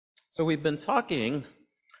So we've been talking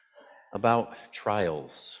about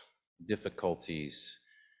trials, difficulties,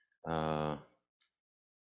 uh,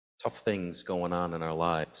 tough things going on in our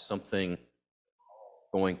lives, something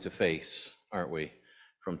going to face, aren't we,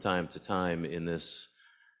 from time to time in this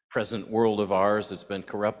present world of ours that's been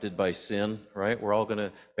corrupted by sin, right?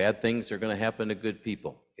 Bad things are gonna happen to good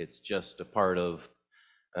people. It's just a part of,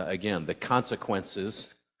 again, the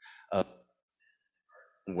consequences of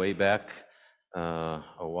way back a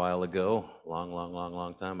while ago,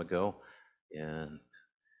 long time ago, and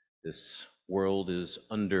this world is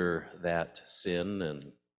under that sin.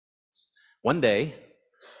 And one day,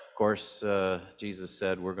 of course, Jesus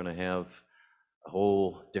said we're going to have a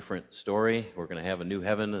whole different story. We're going to have a new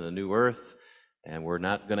heaven and a new earth, and we're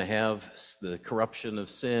not going to have the corruption of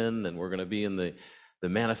sin, and we're going to be in the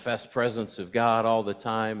manifest presence of God all the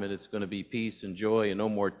time, and it's going to be peace and joy and no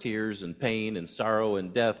more tears and pain and sorrow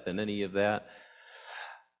and death and any of that.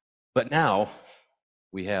 But now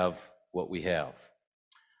we have what we have.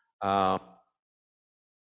 We're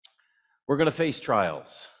going to face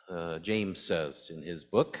trials. James says in his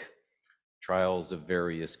book, trials of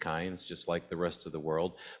various kinds, just like the rest of the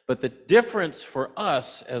world. But the difference for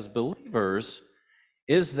us as believers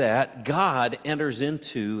is that God enters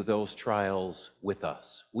into those trials with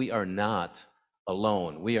us. We are not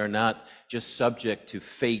alone. We are not just subject to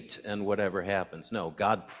fate and whatever happens. No,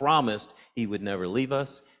 God promised He would never leave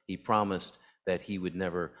us. He promised that He would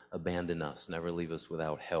never abandon us, never leave us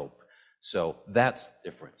without help. So that's the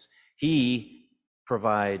difference. He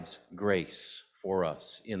provides grace for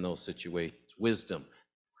us in those situations. Wisdom,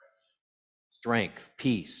 strength,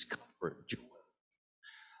 peace, comfort, joy,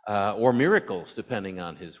 or miracles, depending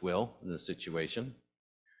on His will in the situation.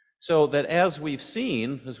 So that as we've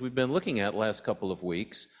seen, as we've been looking at last couple of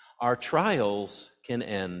weeks, our trials can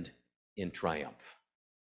end in triumph,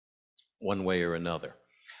 one way or another.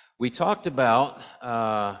 We talked about,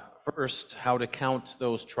 first, how to count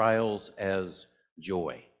those trials as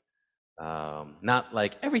joy. Not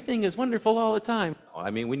like everything is wonderful all the time.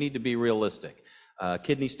 I mean, we need to be realistic.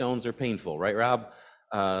 Kidney stones are painful, right, Rob?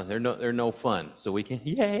 They're no fun. So we can,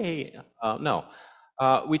 yay! No.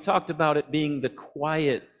 We talked about it being the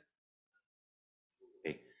quiet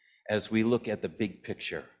as we look at the big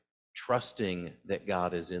picture, trusting that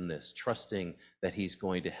God is in this, trusting that He's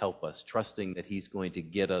going to help us, trusting that He's going to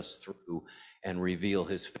get us through and reveal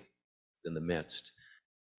His face in the midst.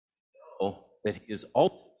 So that He is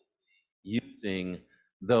ultimately using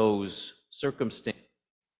those circumstances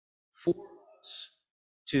for us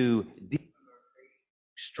to deepen our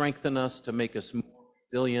faith, strengthen us, to make us more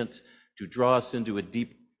resilient, to draw us into a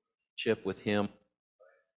deep relationship with Him,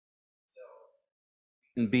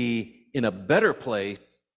 and be in a better place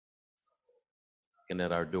knocking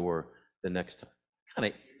at our door the next time.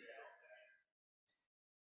 Kind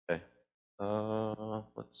of. Okay.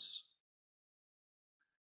 Let's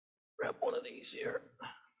grab one of these here.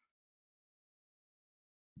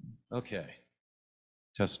 Okay.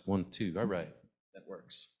 Test 1, 2. All right. That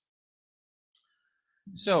works.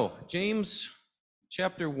 So, James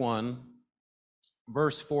chapter 1,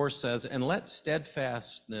 verse 4 says, "And let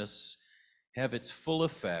steadfastness have its full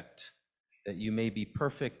effect, that you may be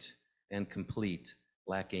perfect and complete,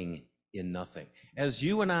 lacking in nothing." As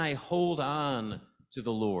you and I hold on to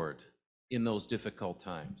the Lord in those difficult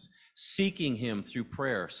times, seeking Him through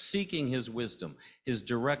prayer, seeking His wisdom, His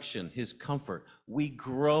direction, His comfort, we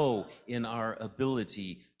grow in our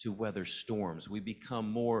ability to weather storms. We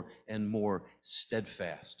become more and more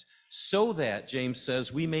steadfast, so that, James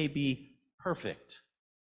says, we may be perfect.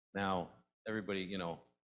 Now, everybody,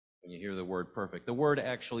 when you hear the word perfect, the word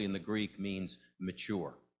actually in the Greek means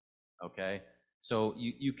mature, okay? So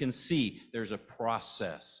you can see there's a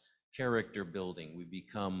process, character building. We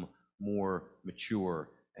become more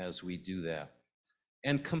mature as we do that.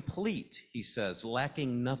 And complete, he says,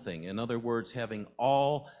 lacking nothing. In other words, having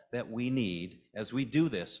all that we need as we do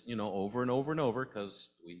this, over and over and over,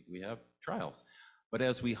 because we have trials. But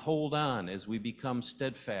as we hold on, as we become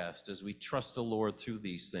steadfast, as we trust the Lord through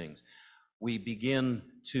these things, we begin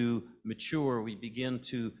to mature, we begin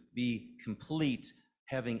to be complete,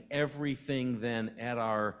 having everything then at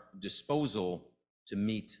our disposal to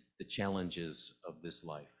meet the challenges of this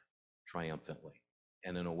life triumphantly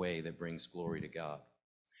and in a way that brings glory to God.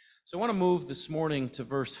 So I want to move this morning to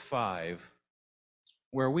verse 5,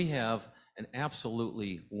 where we have an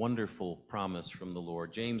absolutely wonderful promise from the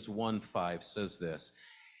Lord. James 1:5 says this,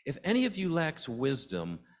 "If any of you lacks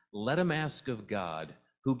wisdom, let him ask of God,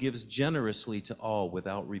 who gives generously to all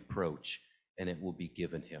without reproach, and it will be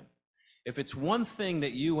given him." If it's one thing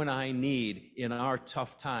that you and I need in our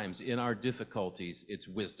tough times, in our difficulties, it's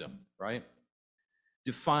wisdom, right?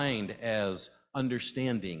 defined as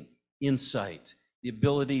understanding, insight, the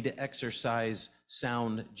ability to exercise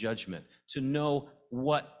sound judgment, to know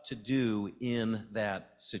what to do in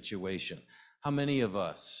that situation. How many of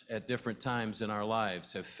us at different times in our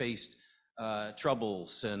lives have faced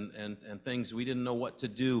troubles and things we didn't know what to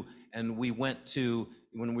do, and we went to,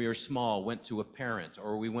 when we were small, went to a parent,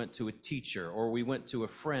 or we went to a teacher, or we went to a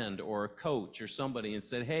friend or a coach or somebody and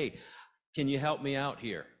said, hey, can you help me out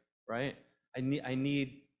here, right? I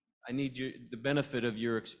need the benefit of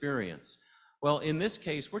your experience. Well, in this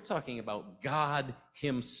case, we're talking about God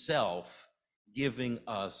himself giving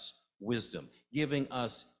us wisdom, giving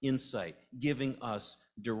us insight, giving us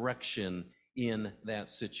direction in that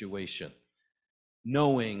situation,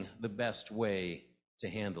 knowing the best way to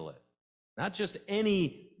handle it. Not just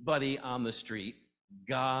anybody on the street,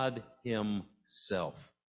 God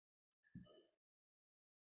himself.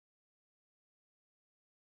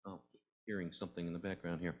 Oh, hearing something in the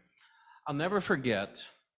background here. I'll never forget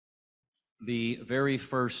the very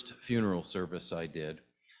first funeral service I did.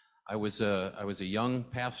 I was a young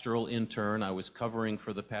pastoral intern. I was covering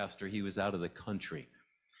for the pastor. He was out of the country.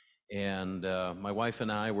 And my wife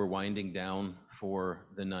and I were winding down for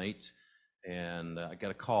the night, and I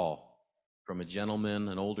got a call from a gentleman,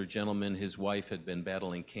 an older gentleman. His wife had been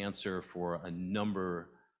battling cancer for a number,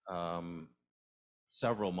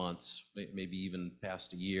 several months, maybe even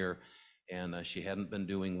past a year, and she hadn't been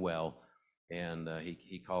doing well. And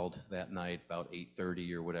he called that night about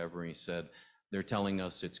 8:30 or whatever, and he said, they're telling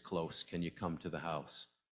us it's close. Can you come to the house?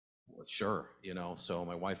 Well, sure, so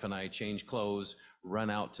my wife and I change clothes, run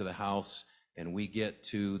out to the house, and we get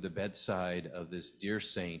to the bedside of this dear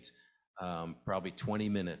saint probably 20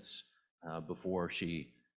 minutes before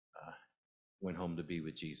she went home to be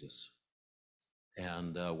with Jesus.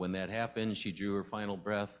 And when that happened, she drew her final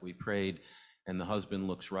breath. We prayed, and the husband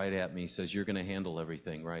looks right at me, says, you're going to handle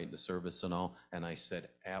everything, right? The service and all? And I said,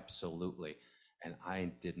 absolutely. And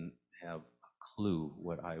I didn't have clue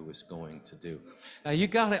what I was going to do. Now, you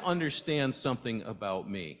got to understand something about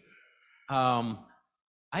me.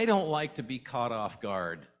 I don't like to be caught off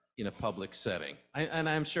guard in a public setting. And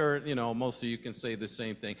I'm sure, most of you can say the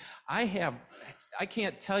same thing. I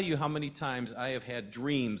can't tell you how many times I have had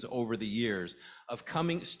dreams over the years of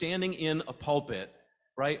standing in a pulpit,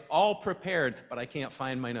 right, all prepared, but I can't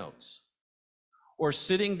find my notes. Or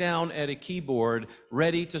sitting down at a keyboard,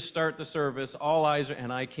 ready to start the service, all eyes are,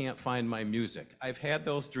 and I can't find my music. I've had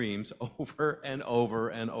those dreams over and over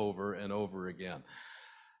and over and over again.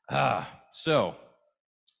 So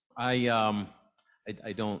I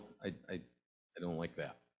don't like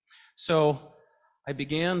that. So I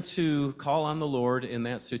began to call on the Lord in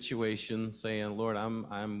that situation, saying, Lord,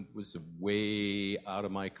 was way out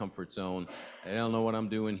of my comfort zone. I don't know what I'm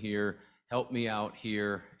doing here. Help me out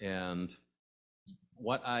here. And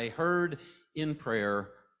what I heard in prayer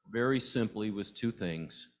very simply was two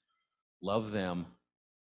things. Love them,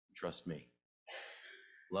 trust me.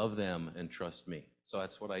 Love them and trust me. So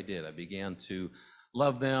that's what I did. I began to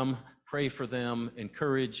love them, pray for them,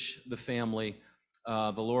 encourage the family.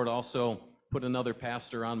 The Lord also put another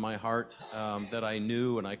pastor on my heart that I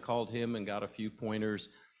knew, and I called him and got a few pointers.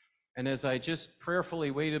 And as I just prayerfully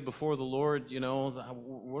waited before the Lord,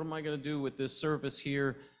 what am I going to do with this service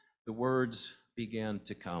here? The words began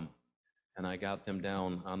to come, and I got them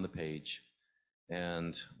down on the page.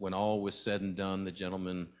 And when all was said and done, the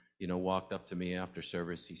gentleman, walked up to me after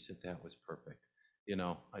service. He said, that was perfect.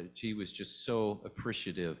 He was just so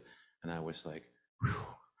appreciative. And I was like, whew,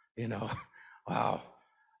 wow.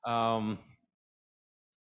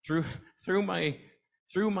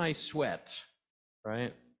 Through my sweat,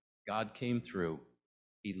 right? God came through.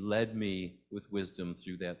 He led me with wisdom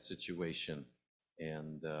through that situation,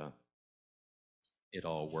 and it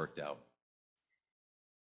all worked out.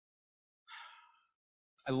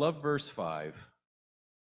 I love verse 5.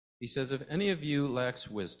 He says, if any of you lacks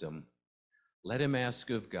wisdom, let him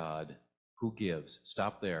ask of God, who gives.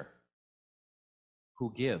 Stop there.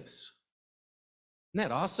 Who gives? Isn't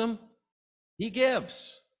that awesome? He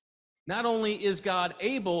gives. Not only is God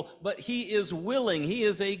able, but he is willing. He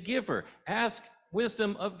is a giver. Ask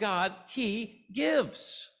wisdom of God. He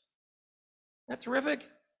gives. That's terrific.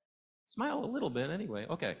 Smile a little bit anyway.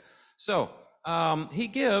 Okay. So, he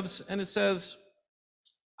gives, and it says,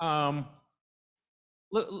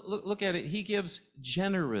 look at it. He gives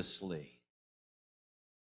generously.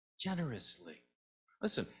 Generously.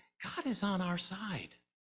 Listen, God is on our side.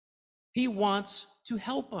 He wants to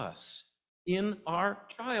help us in our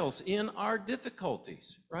trials, in our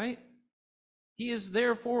difficulties, right? He is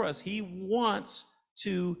there for us. He wants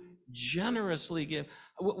to generously give.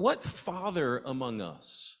 What father among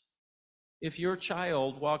us If your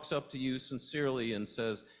child walks up to you sincerely and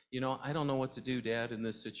says, I don't know what to do, Dad, in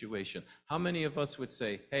this situation, how many of us would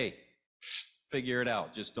say, hey, figure it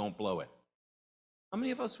out, just don't blow it? How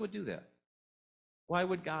many of us would do that? Why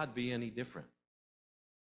would God be any different?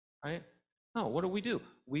 Right? No, what do?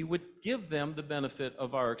 We would give them the benefit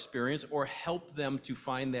of our experience or help them to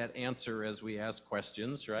find that answer as we ask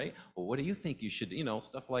questions, right? Well, what do you think you should do?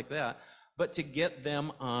 Stuff like that. But to get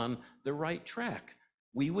them on the right track,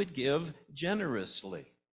 we would give generously.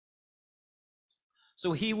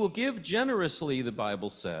 So he will give generously, the Bible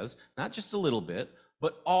says, not just a little bit,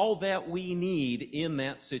 but all that we need in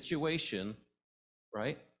that situation,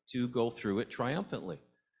 right, to go through it triumphantly.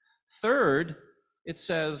 Third, it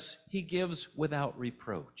says he gives without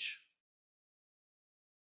reproach.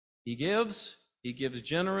 He gives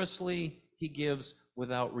generously, he gives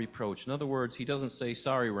without reproach. In other words, he doesn't say,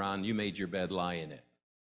 sorry, Ron, you made your bed, lie in it.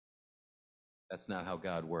 That's not how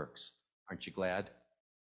God works. Aren't you glad?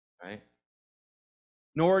 Right?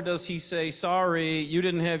 Nor does he say, sorry, you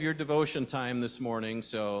didn't have your devotion time this morning,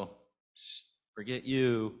 so forget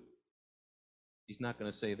you. He's not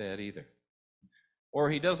going to say that either. Or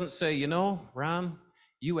he doesn't say, Ron,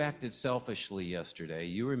 you acted selfishly yesterday.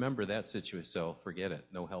 You remember that situation, so forget it.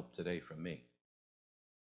 No help today from me.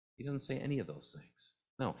 He doesn't say any of those things.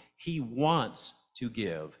 No, he wants to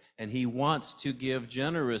give, and he wants to give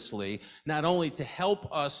generously, not only to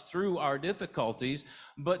help us through our difficulties,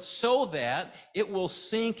 but so that it will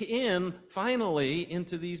sink in finally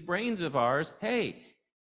into these brains of ours. Hey,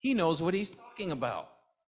 he knows what he's talking about.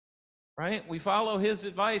 Right? We follow his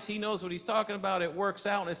advice. He knows what he's talking about. It works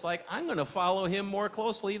out. And it's like, I'm going to follow him more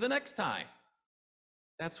closely the next time.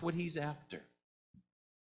 That's what he's after.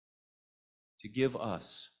 To give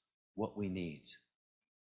us what we need.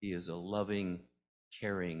 He is a loving,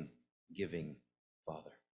 caring, giving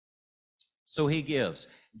Father. So he gives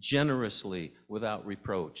generously without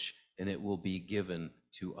reproach, and it will be given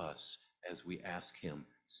to us as we ask him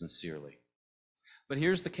sincerely. But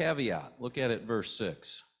here's the caveat. Look at it, verse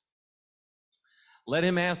 6. Let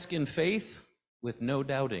him ask in faith with no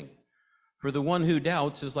doubting. For the one who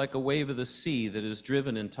doubts is like a wave of the sea that is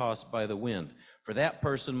driven and tossed by the wind. For that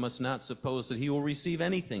person must not suppose that he will receive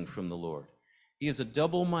anything from the Lord. He is a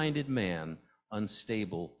double-minded man,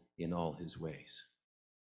 unstable in all his ways.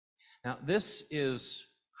 Now, this is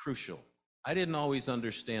crucial. I didn't always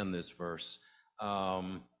understand this verse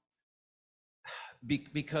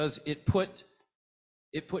because it put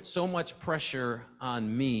so much pressure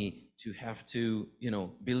on me to have to,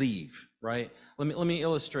 believe, right? Let me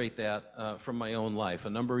illustrate that from my own life. A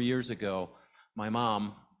number of years ago, my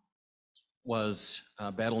mom was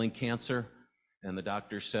battling cancer, and the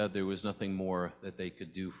doctor said there was nothing more that they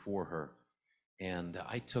could do for her. And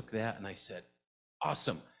I took that and I said,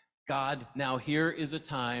 awesome. God, now here is a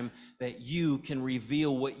time that you can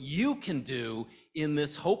reveal what you can do in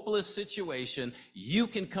this hopeless situation. You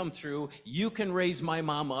can come through. You can raise my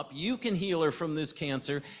mom up. You can heal her from this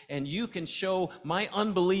cancer. And you can show my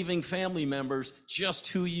unbelieving family members just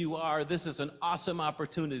who you are. This is an awesome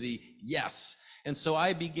opportunity. Yes. And so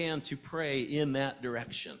I began to pray in that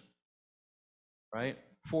direction, right,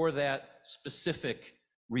 for that specific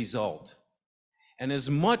result. And as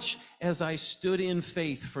much as I stood in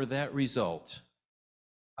faith for that result,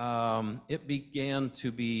 it began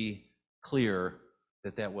to be clear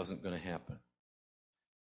that that wasn't going to happen.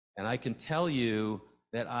 And I can tell you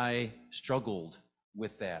that I struggled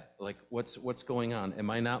with that. Like, what's going on? Am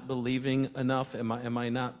I not believing enough? Am I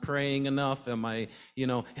not praying enough? Am I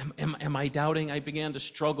doubting? I began to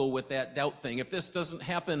struggle with that doubt thing. If this doesn't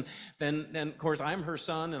happen, then of course I'm her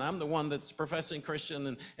son, and I'm the one that's professing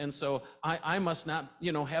Christian, and so I must not,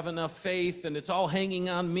 have enough faith, and it's all hanging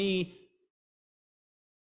on me.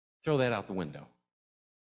 Throw that out the window.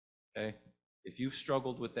 Okay? If you've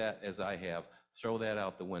struggled with that as I have, throw that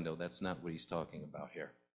out the window. That's not what he's talking about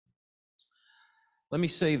here. Let me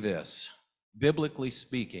say this, biblically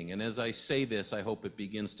speaking, and as I say this, I hope it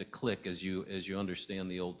begins to click as you understand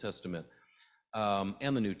the Old Testament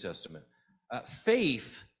and the New Testament.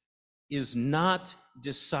 Faith is not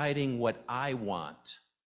deciding what I want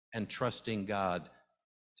and trusting God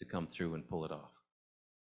to come through and pull it off.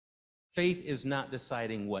 Faith is not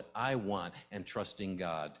deciding what I want and trusting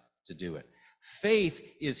God to do it. Faith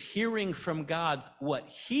is hearing from God what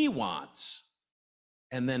he wants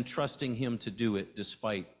and then trusting him to do it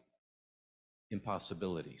despite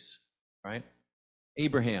impossibilities, right?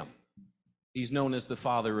 Abraham, he's known as the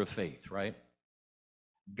father of faith, right?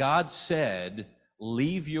 God said,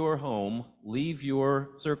 leave your home, leave your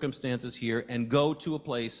circumstances here, and go to a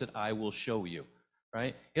place that I will show you,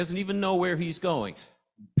 right? He doesn't even know where he's going.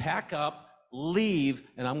 Pack up, leave,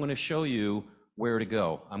 and I'm going to show you where to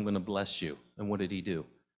go. I'm going to bless you. And what did he do?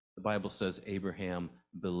 The Bible says Abraham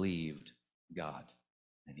believed God,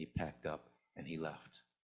 and he packed up and he left,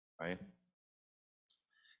 right?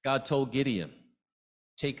 God told Gideon,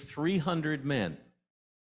 take 300 men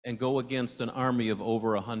and go against an army of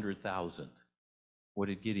over 100,000. What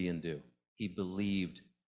did Gideon do? He believed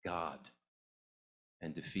God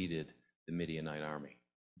and defeated the Midianite army.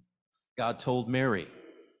 God told Mary,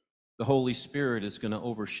 the Holy Spirit is going to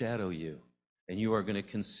overshadow you, and you are going to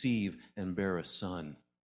conceive and bear a son.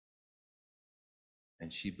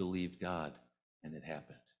 And she believed God, and it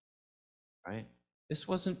happened, right? This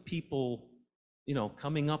wasn't people,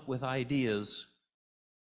 coming up with ideas.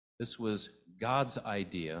 This was God's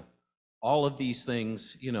idea. All of these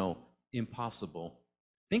things, impossible.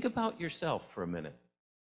 Think about yourself for a minute.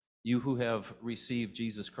 You who have received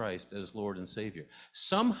Jesus Christ as Lord and Savior.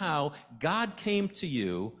 Somehow, God came to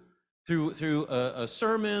you through a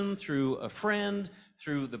sermon, through a friend,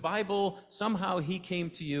 through the Bible. Somehow he came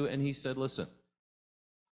to you and he said, listen,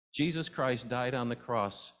 Jesus Christ died on the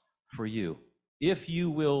cross for you. If you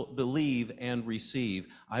will believe and receive,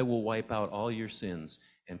 I will wipe out all your sins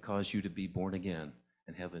and cause you to be born again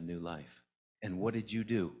and have a new life. And what did you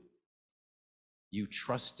do? You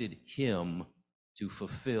trusted him to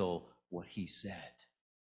fulfill what he said.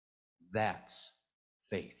 That's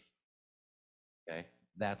faith. Okay?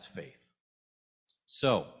 That's faith.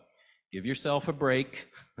 So, give yourself a break.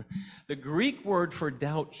 The Greek word for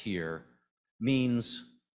doubt here means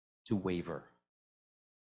to waver.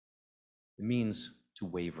 It means to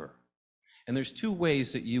waver. And there's two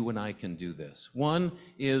ways that you and I can do this. One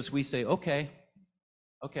is we say, okay,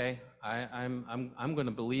 I'm going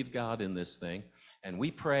to believe God in this thing. And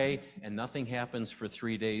we pray, and nothing happens for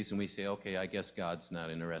 3 days, and we say, okay, I guess God's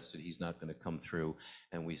not interested. He's not going to come through.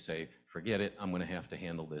 And we say, forget it. I'm going to have to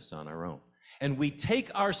handle this on our own. And we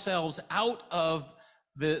take ourselves out of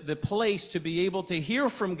the place to be able to hear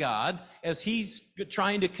from God as he's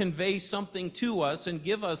trying to convey something to us and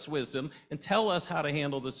give us wisdom and tell us how to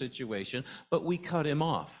handle the situation, but we cut him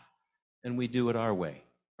off and we do it our way,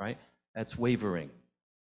 right? That's wavering.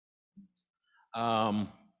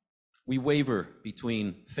 We waver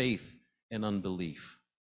between faith and unbelief.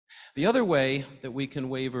 The other way that we can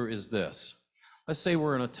waver is this. Let's say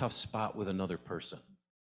we're in a tough spot with another person,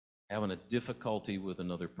 having a difficulty with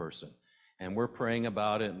another person. And we're praying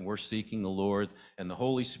about it, and we're seeking the Lord. And the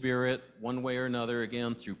Holy Spirit, one way or another,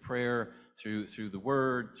 again, through prayer, through the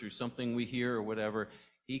Word, through something we hear or whatever,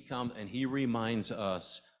 he comes and he reminds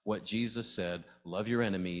us what Jesus said, love your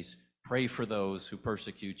enemies, pray for those who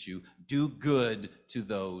persecute you, do good to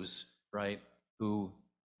those, right, who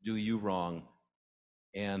do you wrong.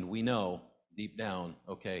 And we know deep down,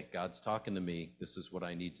 okay, God's talking to me. This is what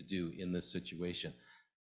I need to do in this situation.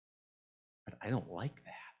 But I don't like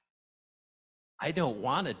that. I don't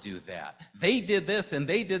want to do that. They did this and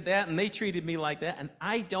they did that and they treated me like that, and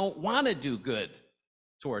I don't want to do good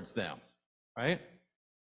towards them, right?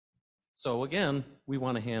 So again, we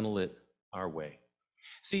want to handle it our way.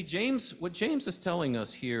 See, what James is telling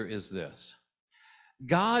us here is this.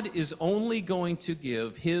 God is only going to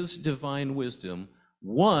give his divine wisdom,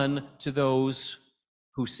 one, to those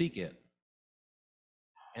who seek it,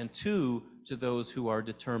 and two, to those who are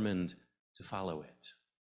determined to follow it.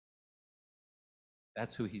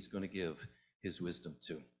 That's who he's going to give his wisdom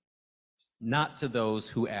to. Not to those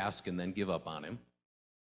who ask and then give up on him,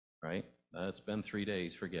 right? It's been 3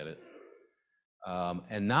 days, forget it.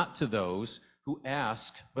 And not to those who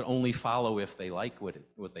ask but only follow if they like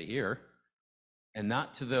what they hear. And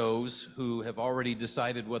not to those who have already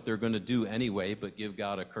decided what they're going to do anyway but give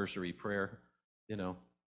God a cursory prayer.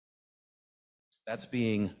 That's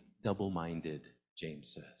being double-minded,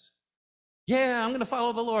 James says. Yeah, I'm going to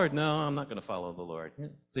follow the Lord. No, I'm not going to follow the Lord.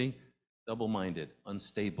 See? Double-minded,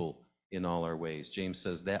 unstable in all our ways. James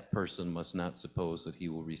says that person must not suppose that he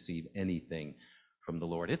will receive anything from the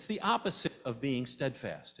Lord. It's the opposite of being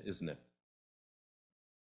steadfast, isn't it?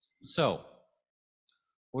 So,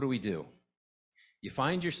 what do? You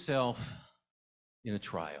find yourself in a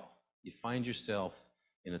trial. You find yourself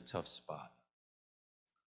in a tough spot.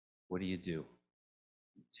 What do? You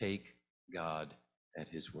take God at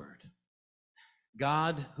his word.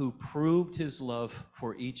 God, who proved his love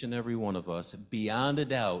for each and every one of us beyond a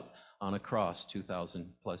doubt on a cross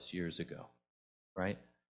 2,000 plus years ago, right?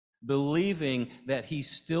 Believing that he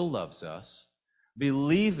still loves us,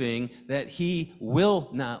 believing that he will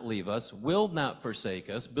not leave us, will not forsake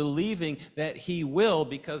us, believing that he will,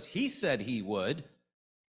 because he said he would,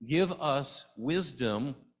 give us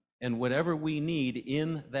wisdom and whatever we need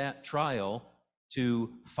in that trial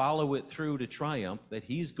to follow it through to triumph, that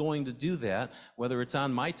he's going to do that, whether it's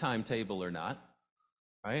on my timetable or not,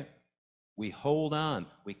 right? We hold on.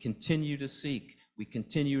 We continue to seek. We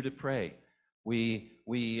continue to pray. We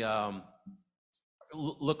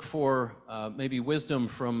look for maybe wisdom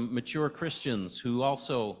from mature Christians who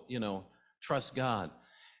also, trust God.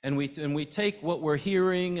 And we take what we're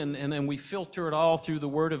hearing and we filter it all through the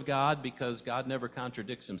Word of God, because God never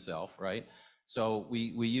contradicts himself, right? So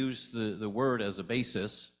we use the Word as a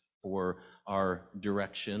basis for our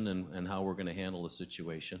direction and how we're going to handle the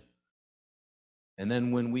situation. And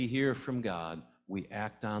then when we hear from God, we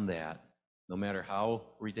act on that, no matter how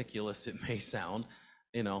ridiculous it may sound.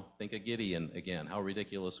 Think of Gideon again. How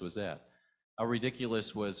ridiculous was that? How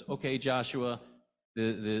ridiculous was, okay, Joshua,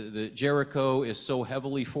 the Jericho is so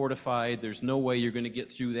heavily fortified, there's no way you're going to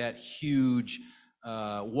get through that huge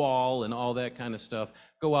wall and all that kind of stuff.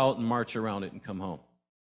 Go out and march around it and come home.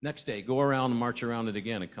 Next day, go around and march around it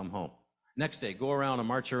again and come home. Next day, go around and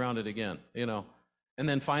march around it again, And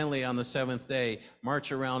then finally on the seventh day,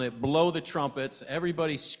 march around it, blow the trumpets,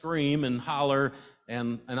 everybody scream and holler,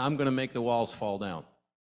 and I'm going to make the walls fall down.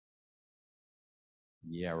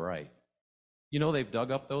 Yeah, right. They've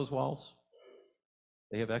dug up those walls.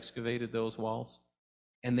 They have excavated those walls.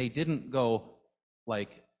 And they didn't go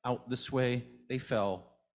like out this way. They fell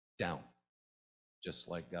down, just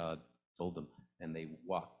like God told them. And they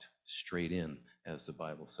walked straight in, as the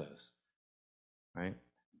Bible says. Right?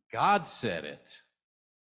 God said it,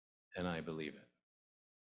 and I believe it.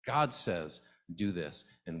 God says, do this,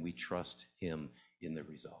 and we trust him in the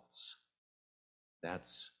results.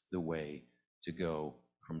 That's the way to go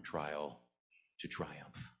from trial to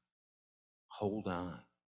triumph. Hold on.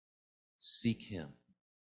 Seek him.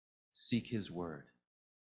 Seek his word.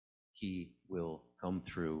 He will come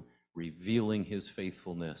through, revealing his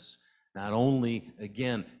faithfulness. Not only,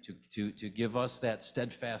 again, to give us that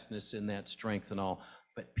steadfastness and that strength and all,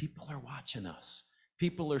 but people are watching us.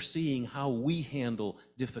 People are seeing how we handle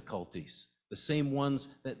difficulties, the same ones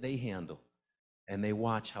that they handle. And they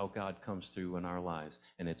watch how God comes through in our lives.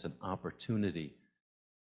 And it's an opportunity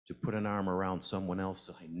to put an arm around someone else.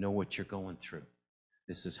 I know what you're going through.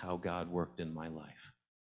 This is how God worked in my life.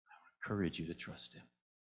 I encourage you to trust him.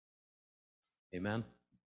 Amen.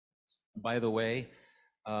 By the way,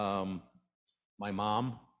 my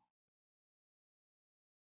mom,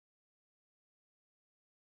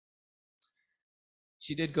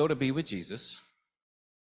 she did go to be with Jesus.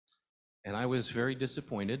 And I was very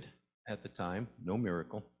disappointed at the time. No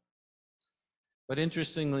miracle. But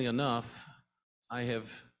interestingly enough, I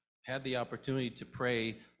have had the opportunity to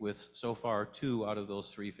pray with, so far, 2 out of those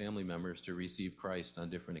 3 family members to receive Christ on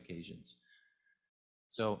different occasions.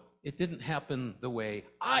 So it didn't happen the way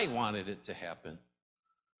I wanted it to happen,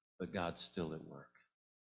 but God's still at work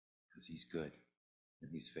because he's good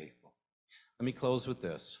and he's faithful. Let me close with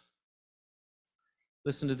this.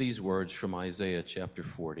 Listen to these words from Isaiah chapter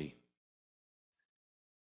 40.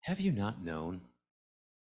 Have you not known?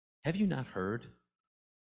 Have you not heard?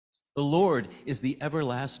 The Lord is the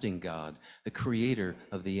everlasting God, the creator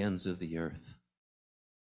of the ends of the earth.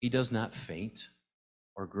 He does not faint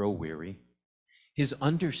or grow weary. His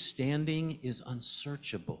understanding is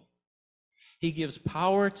unsearchable. He gives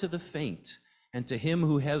power to the faint, and to him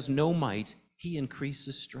who has no might, he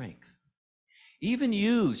increases strength. Even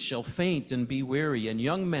youths shall faint and be weary, and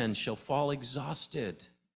young men shall fall exhausted.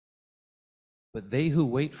 But they who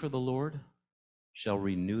wait for the Lord shall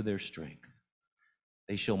renew their strength.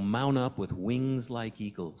 They shall mount up with wings like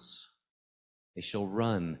eagles. They shall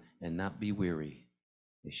run and not be weary.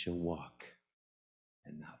 They shall walk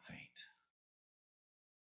and not faint.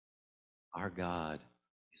 Our God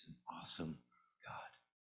is an awesome God.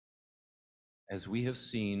 As we have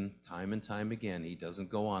seen time and time again, he doesn't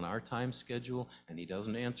go on our time schedule, and he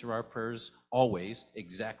doesn't answer our prayers always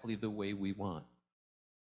exactly the way we want.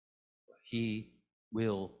 He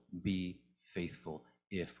will be faithful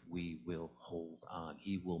if we will hold on.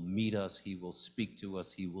 He will meet us, he will speak to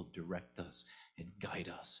us, he will direct us and guide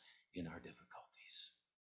us in our difficulties.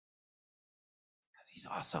 Because he's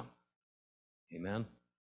awesome. Amen?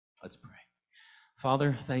 Let's pray.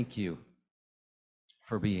 Father, thank you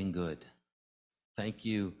for being good. Thank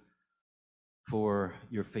you for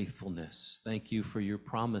your faithfulness. Thank you for your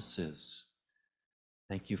promises.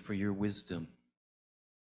 Thank you for your wisdom.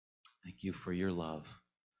 Thank you for your love.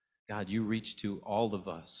 God, you reached to all of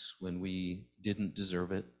us when we didn't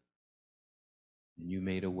deserve it. And you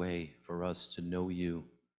made a way for us to know you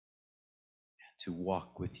and to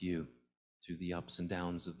walk with you through the ups and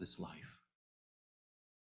downs of this life.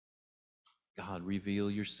 God, reveal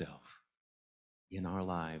yourself in our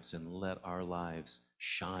lives and let our lives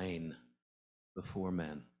shine before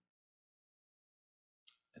men,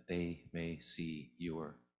 that they may see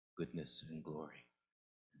your goodness and glory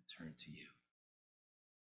and turn to you.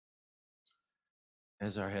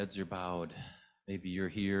 As our heads are bowed, maybe you're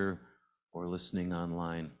here or listening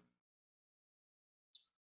online,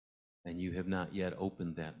 and you have not yet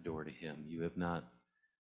opened that door to him. You have not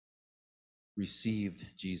received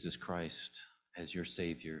Jesus Christ as your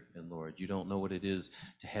Savior and Lord. You don't know what it is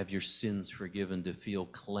to have your sins forgiven, to feel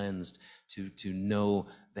cleansed, to know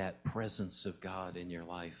that presence of God in your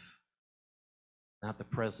life. Not the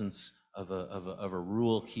presence of a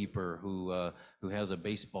rule keeper who has a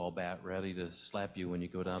baseball bat ready to slap you when you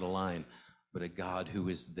go down a line, but a God who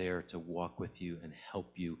is there to walk with you and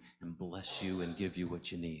help you and bless you and give you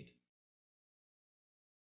what you need.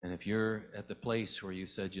 And if you're at the place where you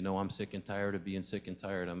said, I'm sick and tired of being sick and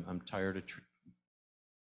tired, I'm tired of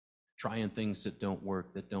trying things that don't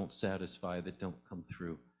work, that don't satisfy, that don't come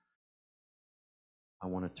through, I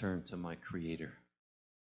want to turn to my Creator.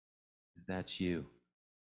 If that's you,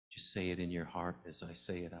 just say it in your heart as I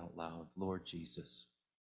say it out loud. Lord Jesus,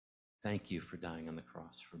 thank you for dying on the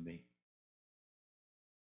cross for me.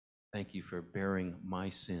 Thank you for bearing my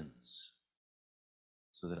sins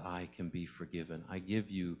so that I can be forgiven. I give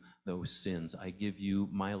you those sins. I give you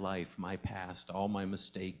my life, my past, all my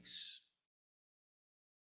mistakes.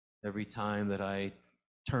 Every time that I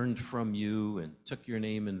turned from you and took your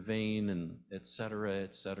name in vain and et cetera,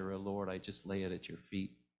 Lord, I just lay it at your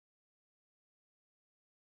feet.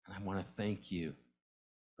 And I want to thank you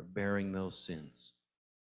for bearing those sins,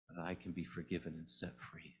 that I can be forgiven and set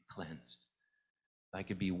free and cleansed. I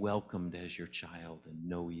could be welcomed as your child and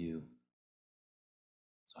know you.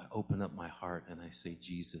 So I open up my heart and I say,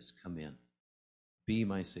 Jesus, come in. Be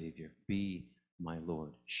my Savior. Be my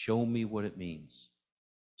Lord. Show me what it means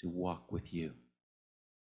to walk with you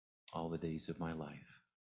all the days of my life.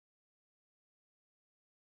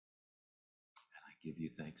 And I give you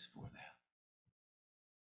thanks for that.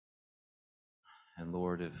 And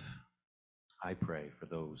Lord, if I pray for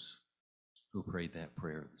those who prayed that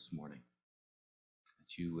prayer this morning,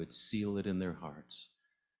 that you would seal it in their hearts,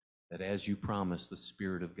 that as you promised, the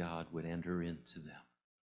Spirit of God would enter into them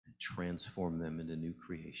and transform them into new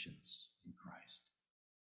creations in Christ.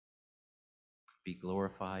 Be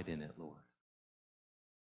glorified in it, Lord.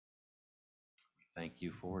 We thank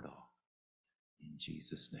you for it all. In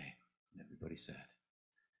Jesus' name. And everybody said,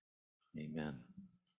 amen.